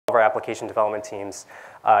of our application development teams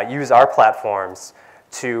use our platforms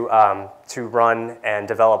to run and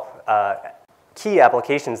develop key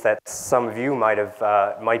applications that some of you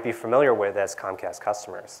might be familiar with as Comcast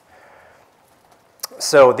customers.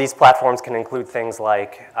 So these platforms can include things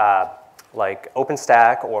like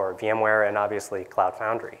OpenStack or VMware and obviously Cloud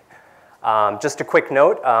Foundry. Just a quick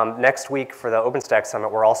note, next week for the OpenStack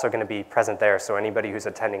Summit, we're also going to be present there. So anybody who's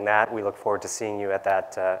attending that, we look forward to seeing you at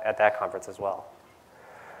that conference as well.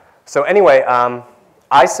 So anyway,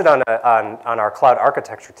 I sit on our cloud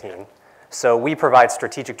architecture team. So we provide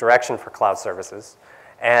strategic direction for cloud services.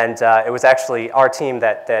 And it was actually our team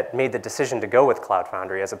that made the decision to go with Cloud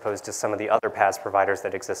Foundry as opposed to some of the other PaaS providers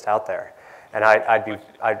that exist out there. And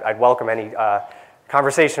I'd welcome any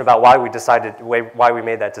conversation about why we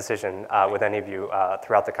made that decision with any of you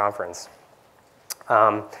throughout the conference. What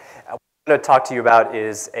I'm going to talk to you about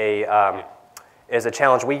is a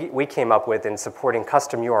challenge we came up with in supporting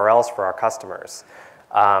custom URLs for our customers.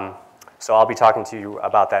 So I'll be talking to you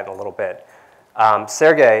about that in a little bit.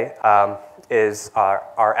 Sergey is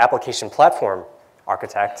our application platform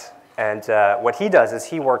architect, and what he does is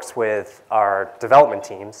he works with our development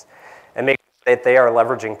teams and makes sure that they are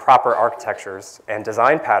leveraging proper architectures and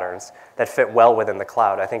design patterns that fit well within the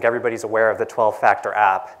cloud. I think everybody's aware of the 12-factor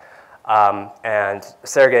app, and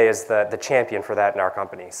Sergey is the champion for that in our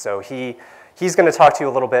company. So he's going to talk to you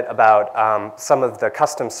a little bit about some of the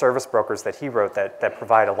custom service brokers that he wrote that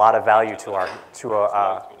provide a lot of value to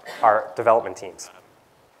our development teams.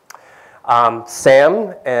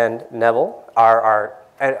 Sam and Neville are our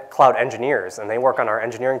cloud engineers, and they work on our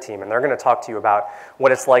engineering team, and they're going to talk to you about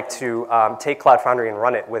what it's like to take Cloud Foundry and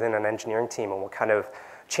run it within an engineering team and what kind of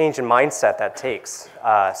change in mindset that takes.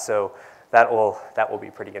 So that will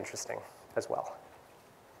be pretty interesting as well.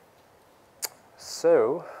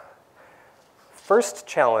 So first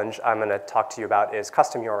challenge I'm going to talk to you about is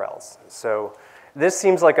custom URLs. So this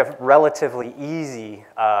seems like a relatively easy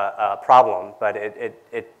problem, but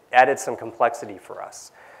it added some complexity for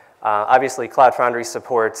us. Obviously, Cloud Foundry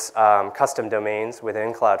supports custom domains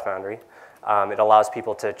within Cloud Foundry. It allows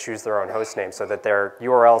people to choose their own host name so that their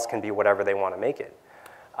URLs can be whatever they want to make it.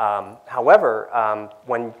 However,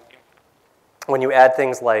 when you add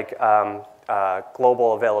things like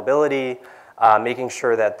global availability, making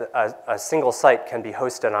sure that a single site can be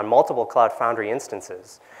hosted on multiple Cloud Foundry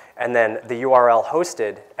instances, and then the URL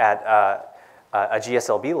hosted at a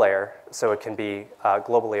GSLB layer, so it can be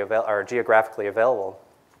globally or geographically available,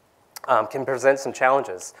 can present some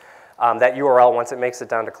challenges. That URL, once it makes it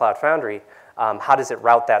down to Cloud Foundry, how does it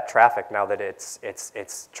route that traffic now that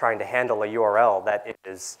it's trying to handle a URL that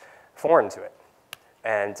is foreign to it,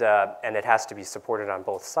 and it has to be supported on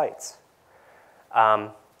both sites.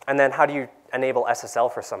 And then how do you enable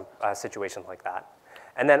SSL for some situation like that?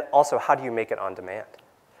 And then also, how do you make it on demand?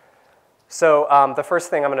 So the first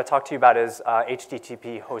thing I'm going to talk to you about is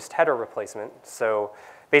HTTP host header replacement. So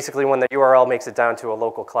basically, when the URL makes it down to a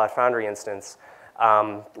local Cloud Foundry instance,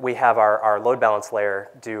 we have our load balance layer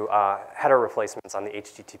do header replacements on the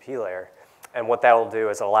HTTP layer. And what that will do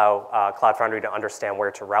is allow Cloud Foundry to understand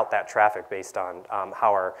where to route that traffic based on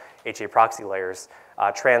how our HA proxy layers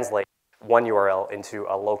translate one URL into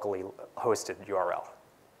a locally hosted URL.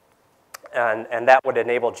 And that would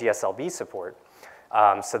enable GSLB support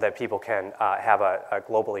so that people can have a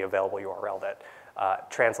globally available URL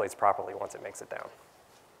that translates properly once it makes it down.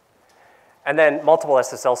 And then multiple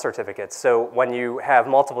SSL certificates. So when you have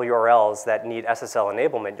multiple URLs that need SSL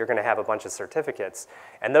enablement, you're going to have a bunch of certificates.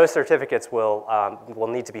 And those certificates will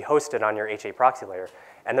need to be hosted on your HA proxy layer.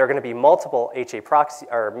 And there are going to be multiple HA proxy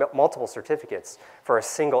or multiple certificates for a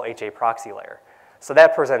single HA proxy layer. So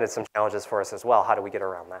that presented some challenges for us as well. How do we get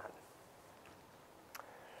around that?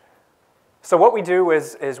 So what we do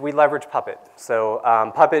is we leverage Puppet. So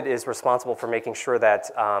Puppet is responsible for making sure that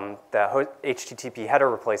the HTTP header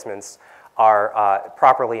replacements are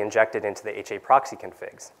properly injected into the HA proxy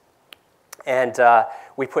configs. And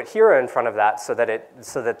we put Hera in front of that so that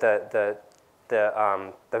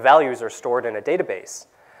the values are stored in a database.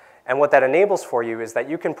 And what that enables for you is that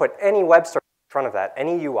you can put any web server in front of that,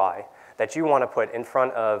 any UI that you want to put in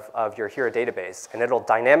front of your Hera database, and it'll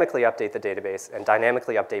dynamically update the database and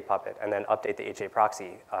dynamically update Puppet and then update the HA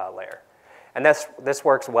proxy layer. And this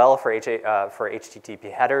works well for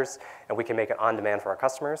HTTP headers, and we can make it on demand for our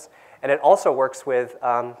customers. And it also works with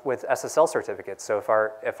SSL certificates. So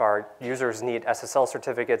if our users need SSL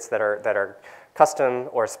certificates that are custom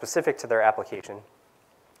or specific to their application,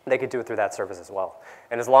 they could do it through that service as well.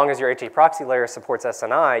 And as long as your HA proxy layer supports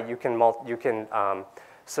SNI, you can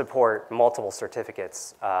support multiple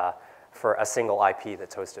certificates for a single IP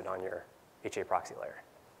that's hosted on your HA proxy layer.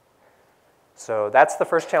 So that's the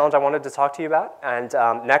first challenge I wanted to talk to you about. And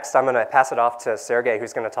next, I'm going to pass it off to Sergey,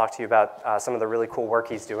 who's going to talk to you about some of the really cool work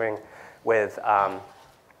he's doing with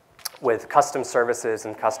custom services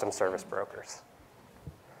and custom service brokers.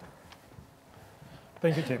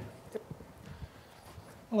 Thank you, Tim.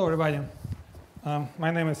 Hello, everybody.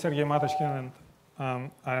 My name is Sergey Matochkin,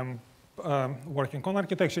 and I'm working on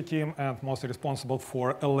architecture team and mostly responsible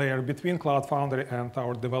for a layer between Cloud Foundry and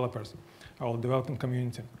our developers, our development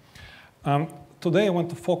community. Today, I want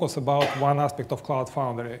to focus about one aspect of Cloud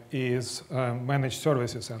Foundry is managed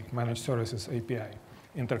services and managed services API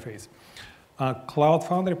interface. Cloud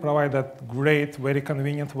Foundry provides a great, very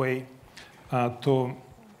convenient way to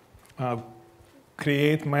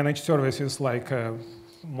create managed services like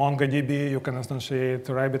MongoDB, you can instantiate,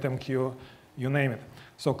 RabbitMQ, you name it.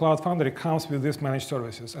 So Cloud Foundry comes with these managed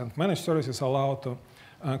services, and managed services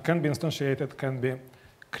can be instantiated, can be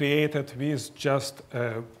created with just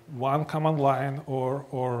one command line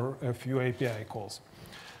or a few API calls.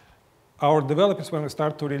 Our developers, when we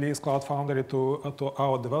start to release Cloud Foundry to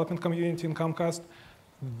our development community in Comcast,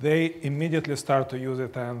 they immediately start to use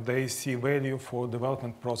it, and they see value for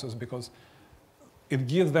development process because it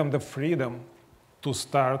gives them the freedom to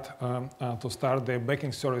start their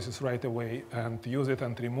backing services right away and use it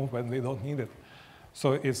and remove when they don't need it.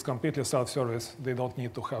 So it's completely self-service. They don't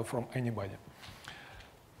need to help from anybody.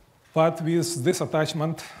 But with this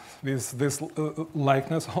attachment, with this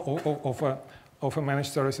likeness of a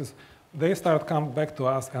managed services, they start coming back to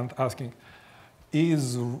us and asking,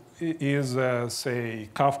 is say,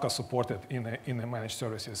 Kafka supported in a managed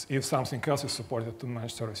services? If something else is supported to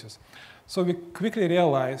managed services. So we quickly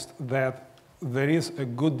realized that there is a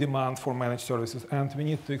good demand for managed services, and we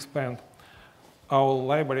need to expand our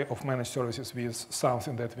library of managed services with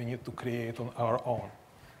something that we need to create on our own.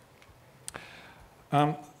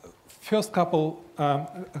 First a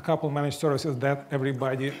couple managed services that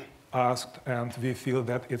everybody asked, and we feel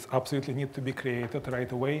that it's absolutely need to be created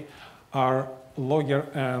right away, are Logger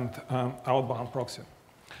and outbound proxy.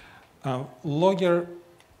 Logger,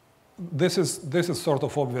 this is sort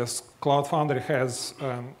of obvious. Cloud Foundry has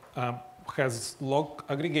log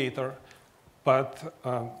aggregator, but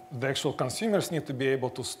the actual consumers need to be able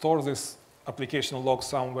to store this application log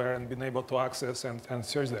somewhere and be able to access and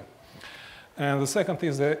search them. And the second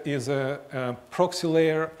is a proxy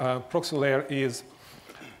layer. Proxy layer is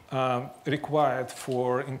required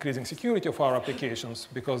for increasing security of our applications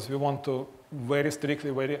because we want to very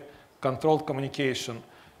strictly, very controlled communication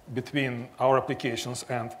between our applications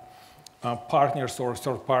and partners or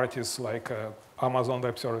third parties like Amazon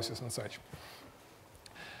Web Services and such.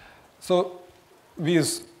 So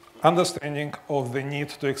with understanding of the need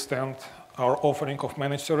to extend our offering of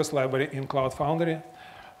managed service library in Cloud Foundry,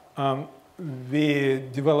 we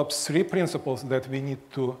developed 3 principles that we need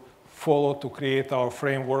to follow to create our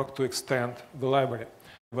framework to extend the library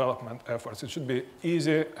development efforts. It should be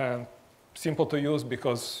easy and simple to use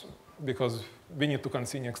because we need to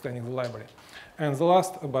continue extending the library. And the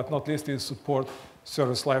last but not least is support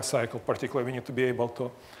service lifecycle. Particularly, we need to be able to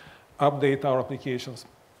update our applications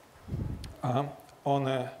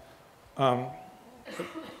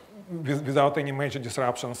without any major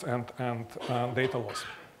disruptions and data loss.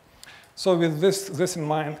 So with this in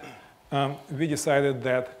mind, we decided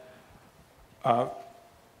that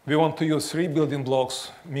we want to use 3 building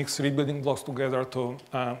blocks, mix 3 building blocks together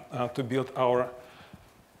to build our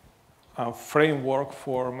framework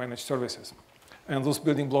for managed services. And those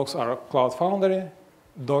building blocks are Cloud Foundry,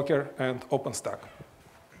 Docker, and OpenStack.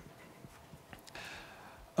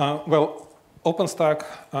 Well,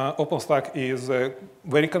 OpenStack is a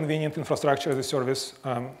very convenient infrastructure as a service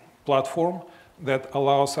platform that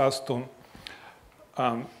allows us to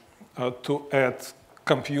add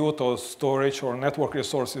compute or storage or network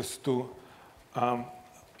resources to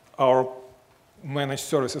our managed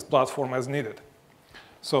services platform as needed.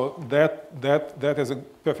 So that is a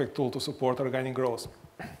perfect tool to support organic growth.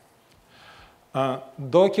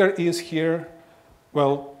 Docker is here.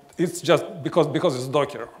 Well, it's just because it's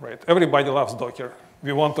Docker, right? Everybody loves Docker.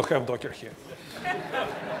 We want to have Docker here.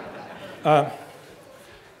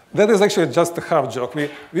 That is actually just a half joke.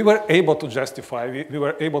 We were able to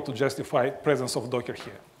justify presence of Docker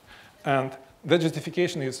here. And the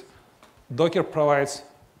justification is Docker provides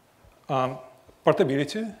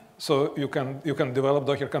portability. So you can develop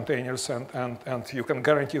Docker containers and you can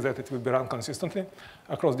guarantee that it will be run consistently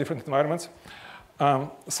across different environments.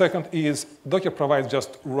 Second is Docker provides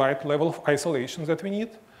just right level of isolation that we need.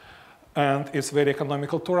 And it's very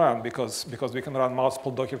economical to run because we can run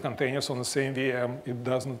multiple Docker containers on the same VM. It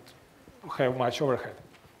doesn't have much overhead.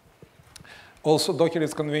 Also, Docker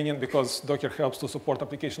is convenient because Docker helps to support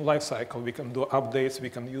application lifecycle. We can do updates. We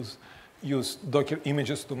can use Docker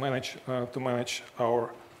images to manage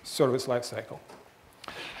our service lifecycle.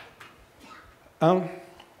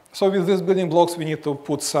 So with these building blocks, we need to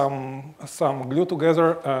put some glue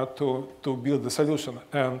together to build the solution.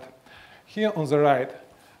 And here on the right,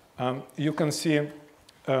 you can see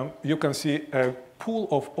a pool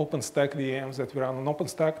of OpenStack VMs that we run on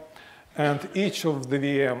OpenStack, and each of the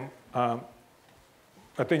VM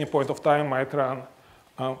at any point of time might run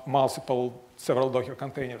several Docker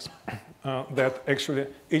containers. That actually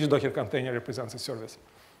each Docker container represents a service.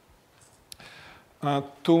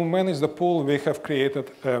 To manage the pool, we have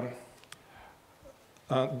created a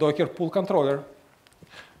Docker pool controller.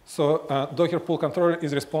 So Docker pool controller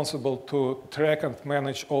is responsible to track and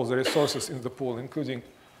manage all the resources in the pool, including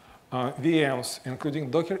VMs,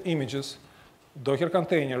 including Docker images, Docker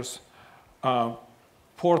containers,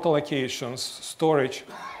 port allocations, storage.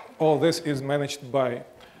 All this is managed by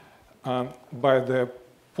the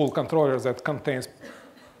pool controller that contains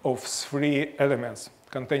of 3 elements: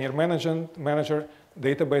 container manager,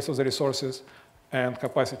 database of the resources, and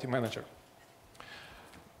capacity manager.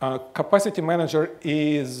 Capacity manager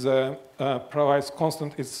provides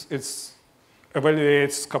constant, it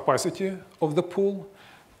evaluates capacity of the pool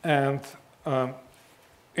and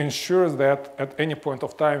ensures that at any point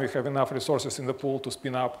of time we have enough resources in the pool to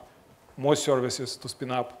spin up more services, to spin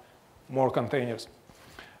up more containers.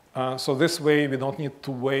 So this way we don't need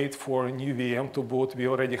to wait for a new VM to boot. We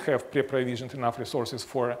already have pre-provisioned enough resources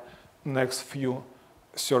for next few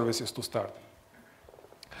services to start.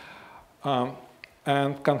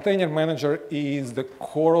 And container manager is the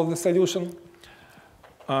core of the solution.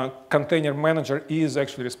 Container manager is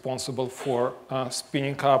actually responsible for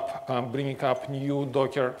spinning up, bringing up new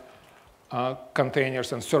Docker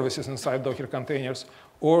containers and services inside Docker containers,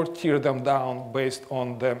 or tear them down based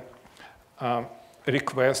on the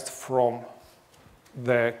request from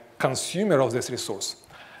the consumer of this resource.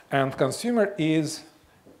 And consumer is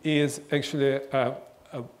actually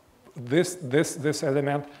this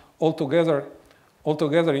element.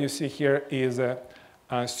 Altogether, you see here is a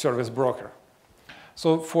service broker.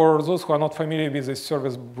 So for those who are not familiar with the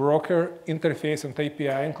service broker interface and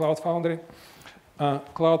API in Cloud Foundry,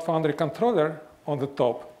 Cloud Foundry controller on the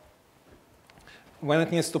top, when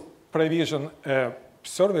it needs to provision a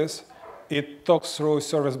service, it talks through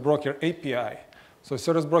Service Broker API. So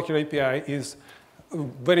Service Broker API is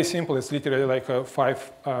very simple. It's literally like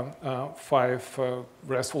five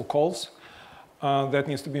RESTful calls that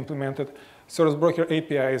needs to be implemented. Service Broker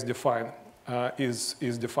API is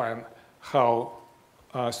defined how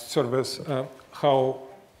how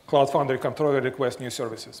Cloud Foundry controller requests new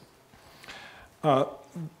services.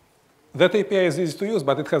 That API is easy to use,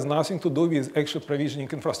 but it has nothing to do with actual provisioning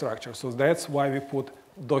infrastructure. So that's why we put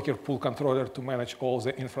Docker pool controller to manage all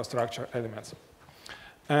the infrastructure elements.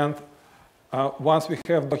 And once we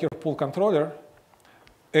have Docker pool controller,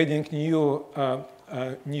 adding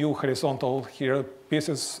new horizontal here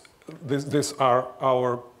pieces, these are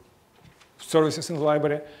our services in the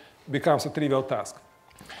library, becomes a trivial task.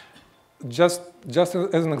 Just as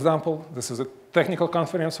an example, this is a technical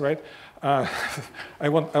conference, right? I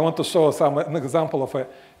want to show an example of a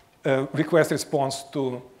request response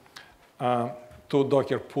to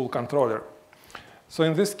Docker pool controller. So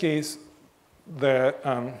in this case, the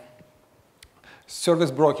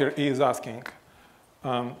service broker is asking,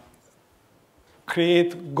 go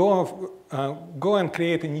and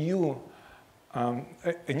create a new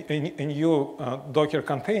Docker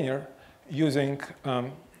container using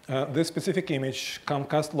this specific image,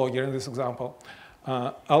 Comcast logger in this example.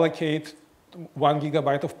 Allocate 1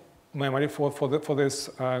 GB of memory for this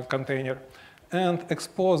container, and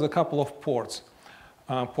expose a couple of ports,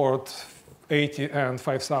 port 80 and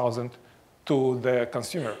 5000 to the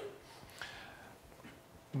consumer.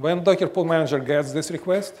 When Docker Pool Manager gets this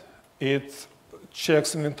request, it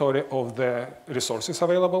checks inventory of the resources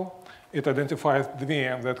available. It identifies the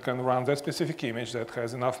VM that can run that specific image that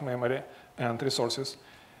has enough memory and resources.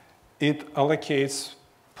 It allocates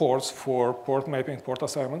ports for port mapping, port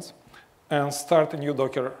assignments, and start a new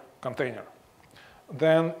Docker container.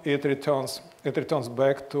 Then it returns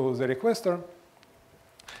back to the requester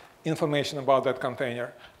information about that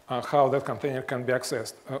container, how that container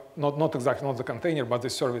not the container, but the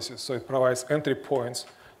services. So it provides entry points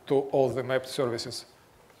to all the mapped services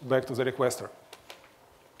back to the requester.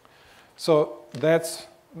 So that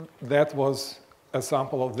was a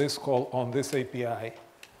sample of this call on this API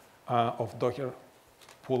of Docker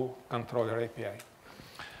Pool Controller API.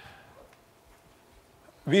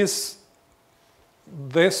 With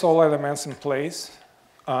these all elements in place,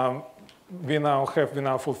 we now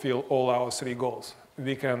fulfill all our 3 goals.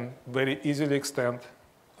 We can very easily extend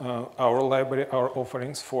our library, our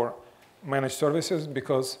offerings for managed services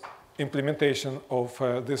because implementation of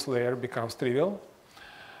this layer becomes trivial.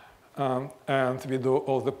 And we do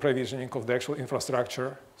all the provisioning of the actual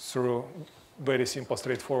infrastructure through very simple,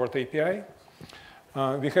 straightforward API.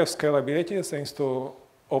 We have scalability thanks to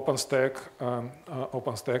OpenStack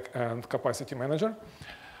and Capacity Manager.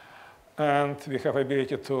 And we have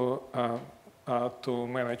ability to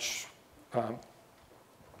manage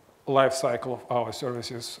life cycle of our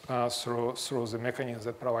services through the mechanisms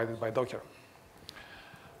that are provided by Docker.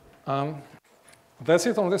 That's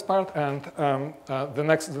it on this part, and the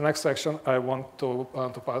next section I want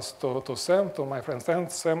to pass to Sam, to my friend Sam.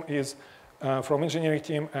 Sam is from engineering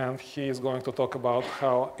team, and he is going to talk about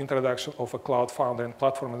how introduction of a Cloud Foundry and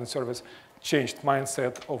platform as a service changed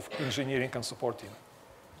mindset of engineering and support team.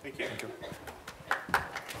 Thank you. Thank you.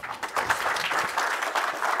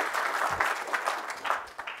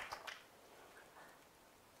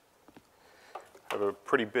 I have a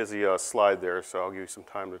pretty busy slide there, so I'll give you some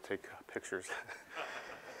time to take pictures.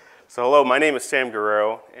 So hello, my name is Sam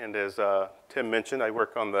Guerrero, and as Tim mentioned, I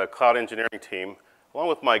work on the cloud engineering team, along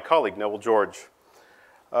with my colleague, Neville George.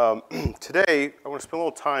 Today, I want to spend a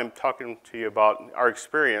little time talking to you about our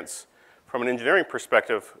experience from an engineering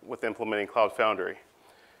perspective with implementing Cloud Foundry.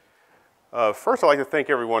 First, I'd like to thank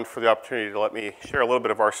everyone for the opportunity to let me share a little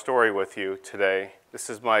bit of our story with you today. This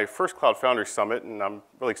is my first Cloud Foundry Summit, and I'm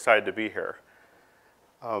really excited to be here.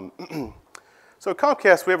 So at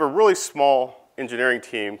Comcast, we have a really small engineering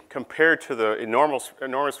team compared to the enormous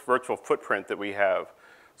virtual footprint that we have.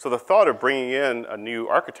 So the thought of bringing in a new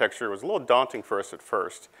architecture was a little daunting for us at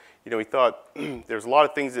first. We thought there's a lot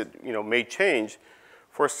of things that may change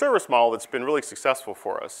for a service model that's been really successful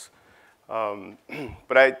for us.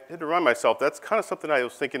 But I had to remind myself that's kind of something I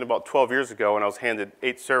was thinking about 12 years ago when I was handed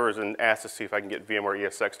 8 servers and asked to see if I can get VMware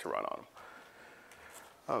ESX to run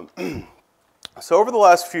on them. So over the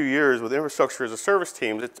last few years with infrastructure as a service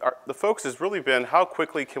teams, the focus has really been how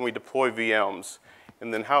quickly can we deploy VMs,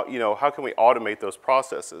 and then how can we automate those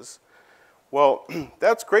processes. Well,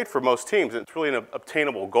 that's great for most teams, and it's really an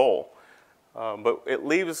obtainable goal. But it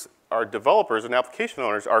leaves our developers and application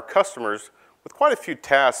owners, our customers, with quite a few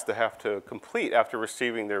tasks to have to complete after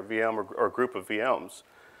receiving their VM or group of VMs.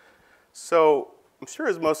 So I'm sure,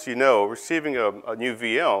 as most of you know, receiving a new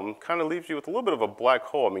VM kind of leaves you with a little bit of a black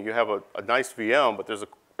hole. I mean, you have a nice VM, but there's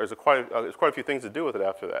quite a few things to do with it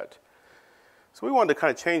after that. So we wanted to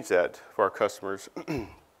kind of change that for our customers.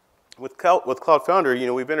 With Cloud Foundry,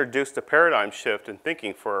 we've introduced a paradigm shift in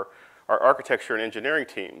thinking for our architecture and engineering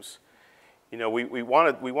teams. We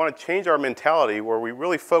want to change our mentality where we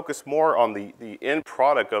really focus more on the end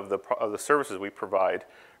product of the services we provide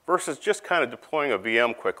versus just kind of deploying a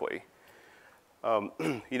VM quickly.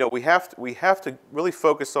 We have to really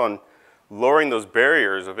focus on lowering those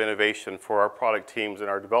barriers of innovation for our product teams and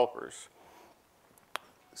our developers.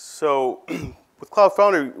 So with Cloud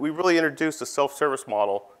Foundry, we really introduced a self-service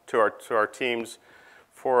model to our teams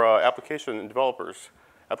for application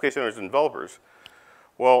owners and developers.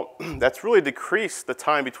 Well, that's really decreased the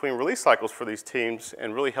time between release cycles for these teams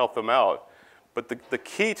and really helped them out. But the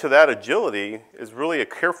key to that agility is really a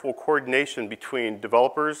careful coordination between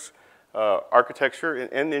developers, architecture,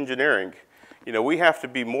 and engineering. We have to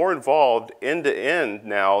be more involved end to end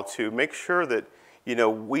now to make sure that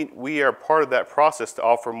we are part of that process to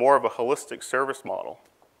offer more of a holistic service model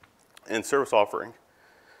and service offering.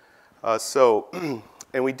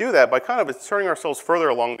 And we do that by kind of inserting ourselves further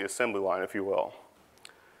along the assembly line, if you will.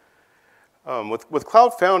 With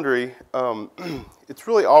Cloud Foundry, it's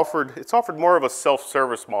offered more of a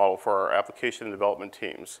self-service model for our application and development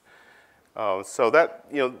teams. So that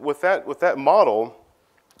with that model,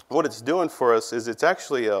 what it's doing for us is it's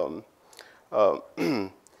actually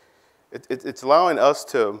it's allowing us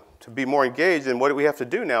to be more engaged. And what we have to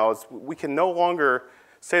do now is we can no longer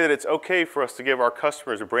say that it's okay for us to give our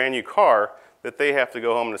customers a brand new car that they have to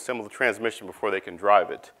go home and assemble the transmission before they can drive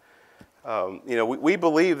it. We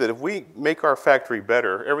believe that if we make our factory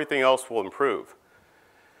better, everything else will improve.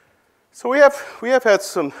 So we have had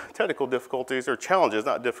some technical difficulties or challenges,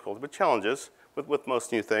 not difficulties, but challenges with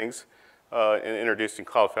most new things in introducing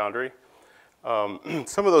Cloud Foundry.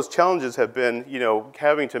 Some of those challenges have been,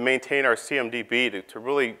 having to maintain our CMDB to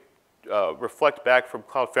really reflect back from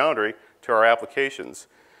Cloud Foundry to our applications.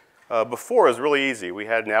 Before, it was really easy. We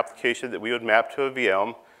had an application that we would map to a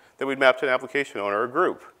VM, that we'd map to an application owner or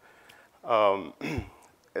group.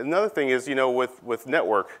 Another thing is, with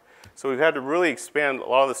network, so we've had to really expand a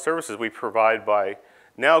lot of the services we provide by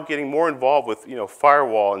now getting more involved with,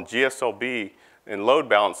 firewall and GSLB and load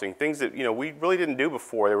balancing, things that we really didn't do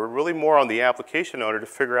before. They were really more on the application owner to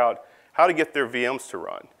figure out how to get their VMs to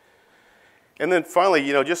run. And then finally,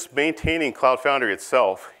 just maintaining Cloud Foundry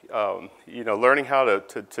itself, learning how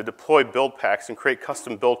to deploy build packs and create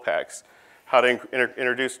custom build packs, how to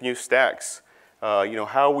introduce new stacks,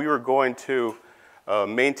 how we were going to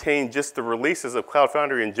maintain just the releases of Cloud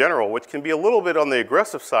Foundry in general, which can be a little bit on the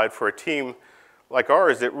aggressive side for a team like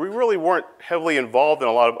ours, that we really weren't heavily involved in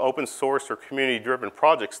a lot of open source or community-driven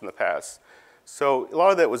projects in the past. So a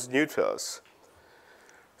lot of that was new to us.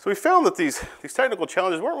 So we found that these technical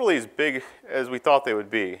challenges weren't really as big as we thought they would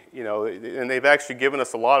be, and they've actually given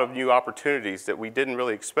us a lot of new opportunities that we didn't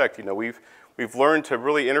really expect. We've learned to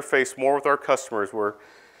really interface more with our customers, where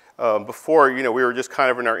before, we were just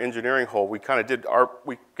kind of in our engineering hole. We kind of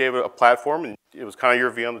we gave it a platform, and it was kind of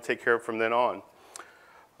your VM to take care of from then on.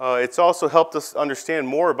 It's also helped us understand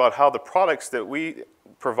more about how the products that we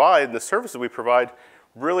provide and the services we provide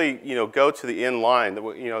really, go to the end line,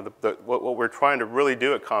 what we're trying to really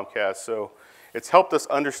do at Comcast. So it's helped us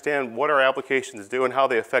understand what our applications do and how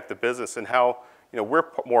they affect the business, and how, we're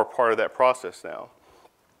more part of that process now.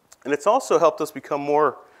 And it's also helped us become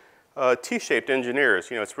more T-shaped engineers.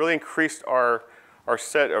 It's really increased our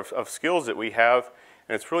set of skills that we have,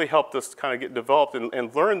 and it's really helped us kind of get developed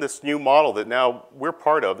and learn this new model that now we're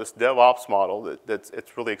part of, this DevOps model.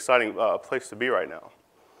 It's really exciting place to be right now.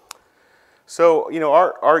 So,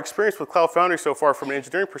 our experience with Cloud Foundry so far from an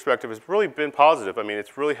engineering perspective has really been positive. I mean,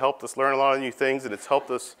 it's really helped us learn a lot of new things, and it's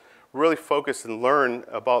helped us really focus and learn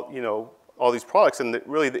about, all these products and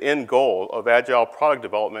really the end goal of agile product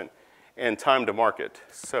development and time to market.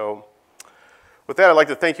 So with that, I'd like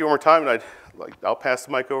to thank you one more time, and I'll pass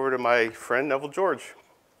the mic over to my friend, Neville George.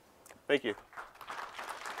 Thank you.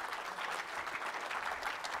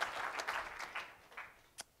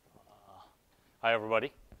 Hi,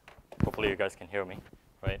 everybody. Hopefully you guys can hear me,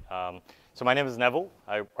 right? So my name is Neville.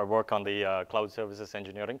 I work on the Cloud Services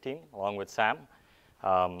Engineering team along with Sam.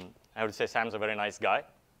 I would say Sam's a very nice guy,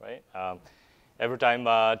 right? Every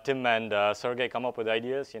time Tim and Sergey come up with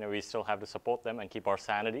ideas, we still have to support them and keep our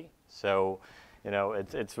sanity. So,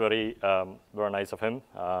 it's very, very nice of him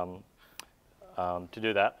to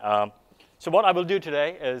do that. So what I will do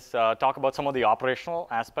today is talk about some of the operational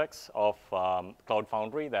aspects of Cloud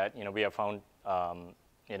Foundry that we have found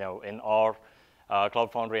in our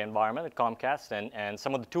Cloud Foundry environment at Comcast, and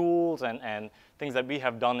some of the tools and things that we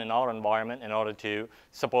have done in our environment in order to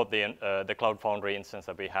support the Cloud Foundry instance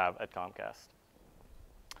that we have at Comcast.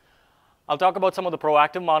 I'll talk about some of the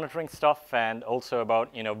proactive monitoring stuff, and also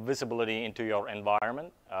about visibility into your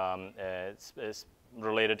environment. It's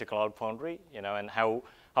related to Cloud Foundry, and how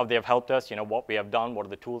they have helped us, what we have done, what are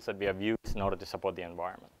the tools that we have used in order to support the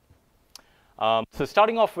environment. So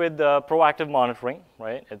starting off with proactive monitoring,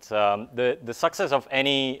 right? It's the success of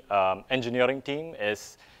any engineering team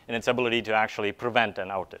is in its ability to actually prevent an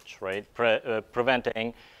outage, right?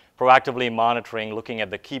 Preventing, proactively monitoring, looking at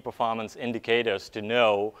the key performance indicators to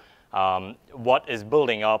know what is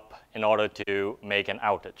building up in order to make an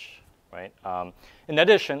outage, right? In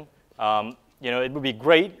addition, it would be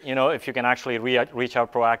great, if you can actually reach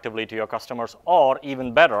out proactively to your customers, or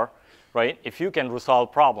even better, right? If you can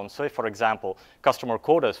resolve problems. So, if, for example, customer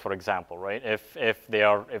quotas, for example, right? If they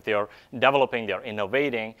are developing, they are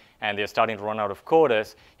innovating, and they're starting to run out of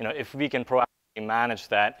quotas, if we can proactively manage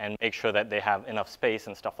that and make sure that they have enough space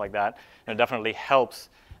and stuff like that, it definitely helps,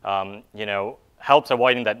 helps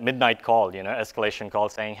avoiding that midnight call, escalation call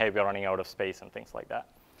saying, hey, we're running out of space and things like that.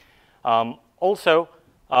 Also,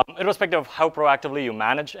 irrespective of how proactively you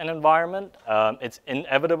manage an environment, it's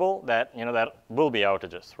inevitable that that will be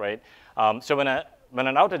outages, right? So when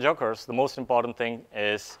an outage occurs, the most important thing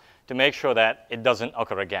is to make sure that it doesn't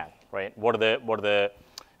occur again, right? What are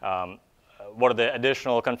the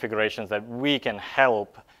additional configurations that we can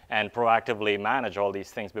help and proactively manage all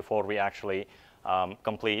these things before we actually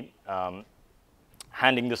complete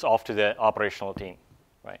handing this off to the operational team,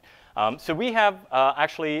 right? So we have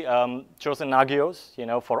actually chosen Nagios,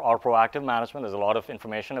 for our proactive management. There's a lot of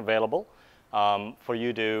information available for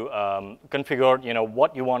you to configure,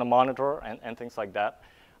 what you want to monitor and things like that.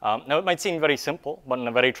 Now it might seem very simple, but in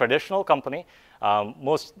a very traditional company,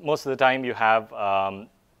 most of the time you have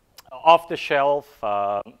off-the-shelf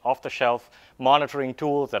monitoring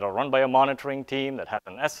tools that are run by a monitoring team that has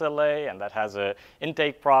an SLA and that has an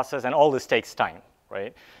intake process, and all this takes time,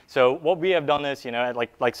 right? So what we have done is,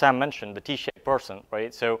 like Sam mentioned, the T-shaped person,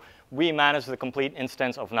 right? So we manage the complete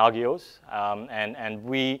instance of Nagios, and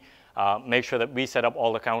we make sure that we set up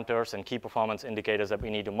all the counters and key performance indicators that we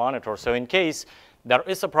need to monitor. So in case there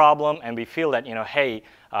is a problem and we feel that, hey,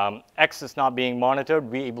 X is not being monitored,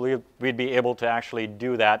 we'd be able to actually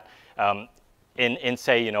do that in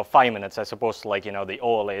say, 5 minutes, as opposed to like, the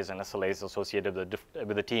OLAs and SLAs associated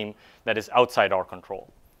with the team that is outside our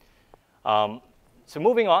control. So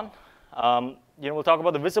moving on, we'll talk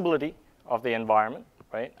about the visibility of the environment,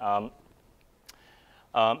 right?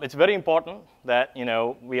 It's very important that,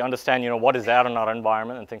 we understand, what is there in our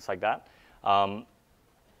environment and things like that.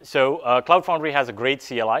 So Cloud Foundry has a great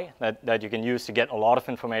CLI that you can use to get a lot of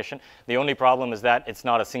information. The only problem is that it's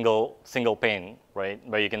not a single pane, right,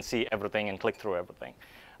 where you can see everything and click through everything.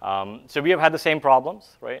 So we have had the same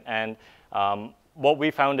problems, right? And what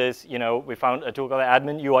we found is, we found a tool called the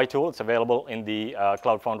Admin UI tool. It's available in the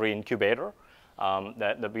Cloud Foundry incubator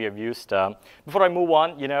that we have used. Before I move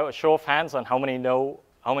on, a show of hands on how many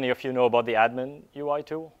of you know about the Admin UI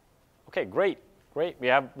tool? Okay, great. We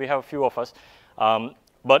have a few of us.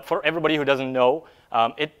 But for everybody who doesn't know,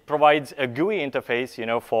 it provides a GUI interface,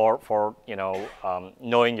 for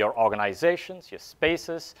knowing your organizations, your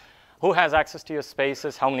spaces, who has access to your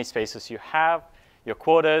spaces, how many spaces you have, your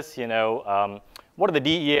quotas, what are the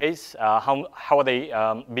DEAs, how are they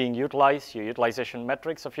being utilized, your utilization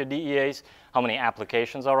metrics of your DEAs, how many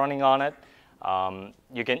applications are running on it.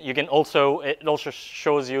 It also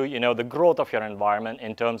shows you, the growth of your environment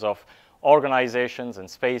in terms of organizations and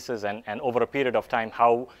spaces, and over a period of time,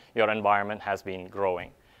 how your environment has been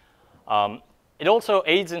growing. It also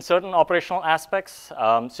aids in certain operational aspects.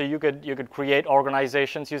 So you could create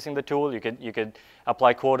organizations using the tool. You could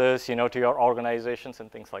apply quotas, to your organizations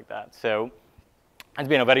and things like that. So it's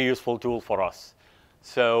been a very useful tool for us.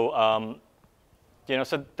 So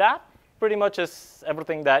so that pretty much is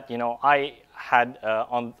everything that I had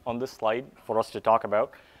on this slide for us to talk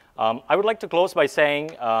about. I would like to close by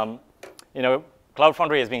saying, Cloud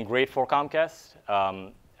Foundry has been great for Comcast.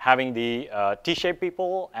 Having the T-shaped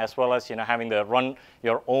people, as well as having the run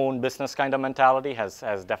your own business kind of mentality has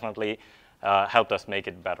definitely helped us make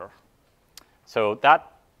it better. So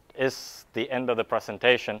that is the end of the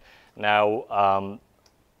presentation. Now,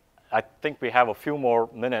 I think we have a few more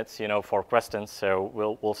minutes, for questions. So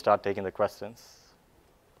we'll start taking the questions.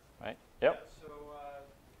 Right? Yep. Yeah, so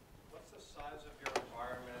what's the size of your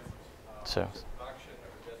environment? So. Production or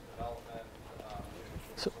just development?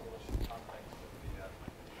 So.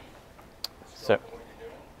 So, what you're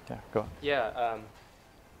doing? Yeah, go on. Yeah. I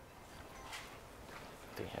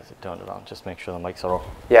think he has it turned around. Just make sure the mics are off.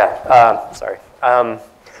 Yeah. Sorry.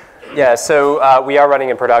 Yeah, so we are running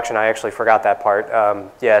in production. I actually forgot that part.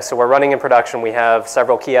 Yeah, so we're running in production. We have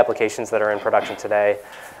several key applications that are in production today.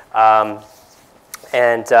 We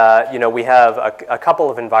have a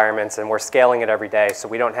couple of environments, and we're scaling it every day. So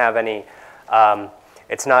we don't have any,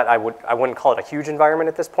 it's not, I wouldn't call it a huge environment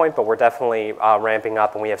at this point, but we're definitely ramping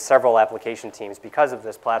up, and we have several application teams because of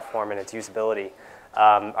this platform and its usability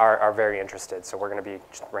are very interested. So we're going to be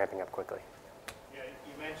just ramping up quickly. Yeah,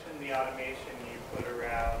 you mentioned the automation you put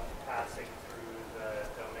around passing through the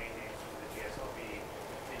domain names from the GSLB.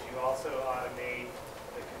 Did you also automate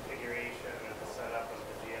the configuration or the setup of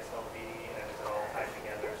the GSLB, and is it all tied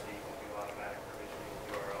together so you can do automatic provisioning of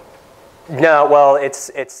URLs? No, well,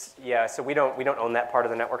 yeah. So we don't own that part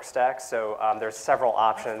of the network stack. So there's several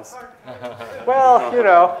options. Well,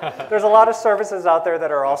 there's a lot of services out there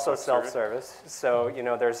that are also self-service. So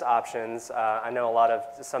there's options. I know a lot of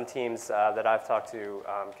some teams that I've talked to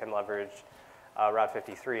can leverage Route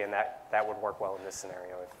 53, and that would work well in this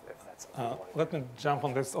scenario if that's something you want. Let me jump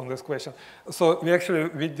on this question. So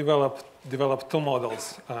we developed two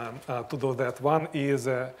models to do that. One is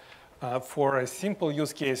for simple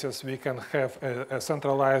use cases, we can have a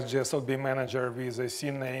centralized GSLB manager with a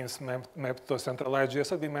scene names mapped to centralized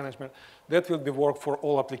GSLB management. That will be work for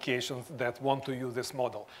all applications that want to use this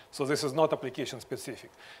model. So this is not application specific.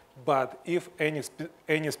 But if any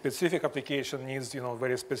specific application needs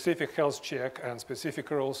very specific health check and specific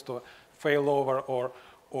rules to failover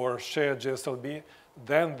or share GSLB,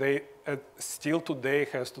 then they still today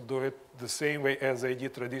has to do it the same way as they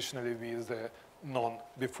did traditionally with the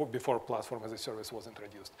before platform as a service was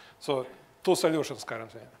introduced. So two solutions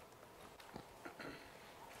currently.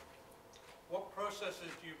 What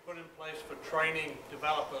processes do you put in place for training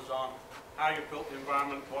developers on how you built the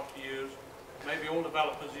environment, what to use? Maybe all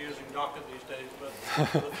developers are using Docker these days, but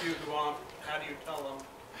for the few who aren't, how do you tell them?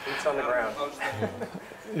 Boots on the ground.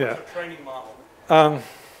 Yeah. What's the training model?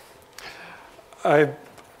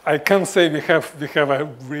 I can't say we have a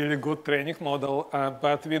really good training model,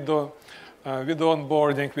 but we do We do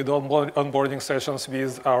onboarding, we do onboarding sessions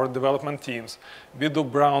with our development teams. We do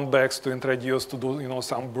brown bags to introduce, to do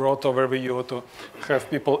some broad overview to have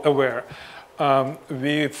people aware.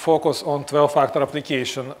 We focus on 12-factor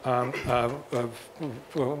application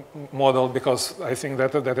model because I think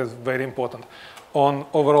that is very important. On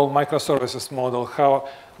overall microservices model, how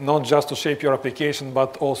not just to shape your application,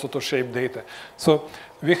 but also to shape data. So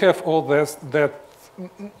we have all this, that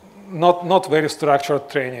not very structured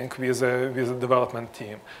training with a development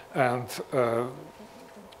team. And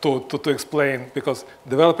to explain, because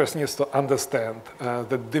developers need to understand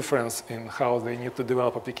the difference in how they need to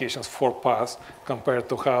develop applications for PaaS compared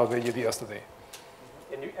to how they did yesterday.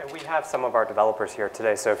 And we have some of our developers here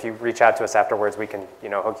today, so if you reach out to us afterwards, we can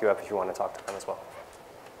hook you up if you want to talk to them as well.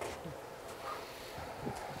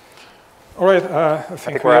 All right, I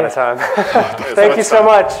think we're out of time. Thank you so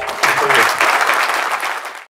much.